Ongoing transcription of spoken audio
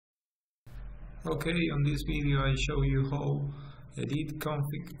Okay, on this video I show you how edit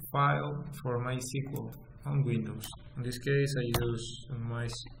config file for MySQL on Windows. In this case I use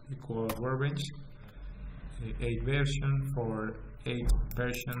MySQL Workbench 8 version for 8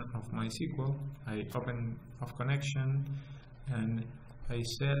 version of MySQL. I open off connection and I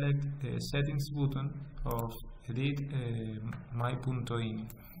select the settings button of edit my.ini.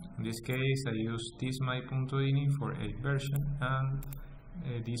 In this case I use this my.ini for 8 version and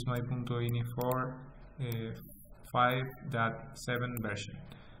this my.ini for 5.7 version.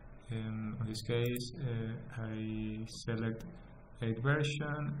 In this case I select 8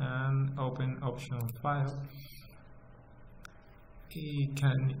 version and open optional file.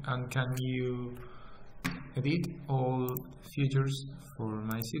 Can you edit all features for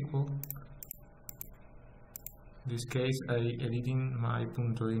MySQL? In this case I editing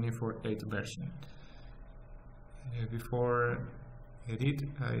my.ini for 8 version. Before edit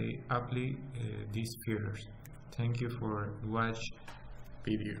I apply these features. Thank you for watch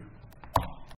video.